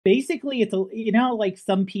Basically, it's a you know like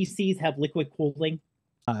some PCs have liquid cooling.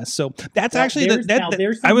 So that's Well, actually there's I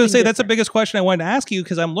would something say that's the different. biggest question I wanted to ask you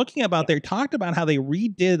because I'm looking about Yeah. they talked about how they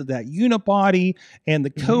redid that unibody and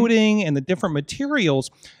the Hmm. coating and the different materials.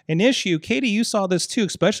 An issue, Katie, you saw this too,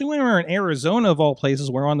 especially when we were in Arizona of all places.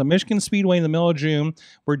 We're on the Michigan Speedway in the middle of June.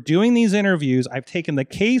 We're doing these interviews. I've taken the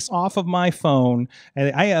case off of my phone,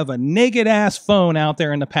 and I have a naked ass phone out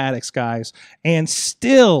there in the paddocks, guys. And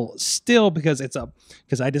still, because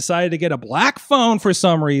I decided to get a black phone for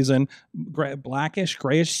some reason, blackish,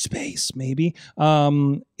 grayish space, maybe.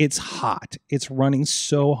 It's hot. It's running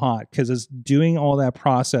so hot because it's doing all that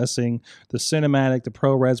processing, the cinematic, the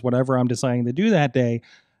ProRes, whatever I'm deciding to do that day,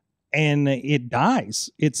 and it dies.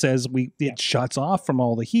 It says Yeah. it shuts off from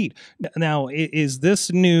all the heat. Now, is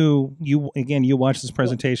this new? You watched this Well,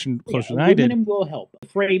 presentation yeah, closer than I did. aluminum will help. The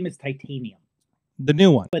frame is titanium, The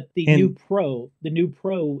new one, but and the new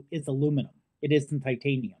Pro is aluminum. It isn't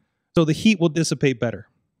titanium. so the heat will dissipate better,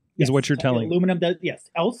 is what Yes, you're telling me. aluminum does. Yes.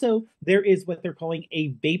 Also, there is what they're calling a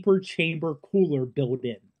vapor chamber cooler built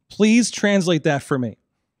in. Please translate that for me.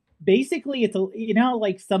 Basically, it's a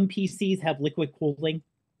like some PCs have liquid cooling.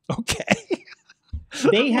 Okay.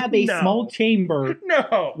 They have a small chamber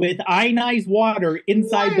No. with ionized water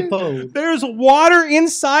inside the phone. There's water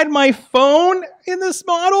inside my phone in this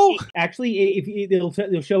model? Actually, if they'll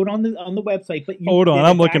show it on the website, but Hold on,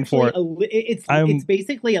 I'm looking for it. It's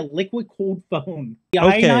basically a liquid cooled phone. The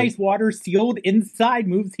Okay. ionized water sealed inside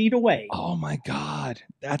moves heat away. Oh my God,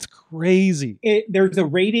 that's crazy. There's a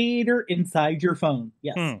radiator inside your phone.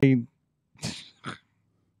 Yes.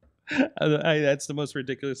 That's the most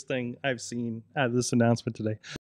ridiculous thing I've seen out of this announcement today.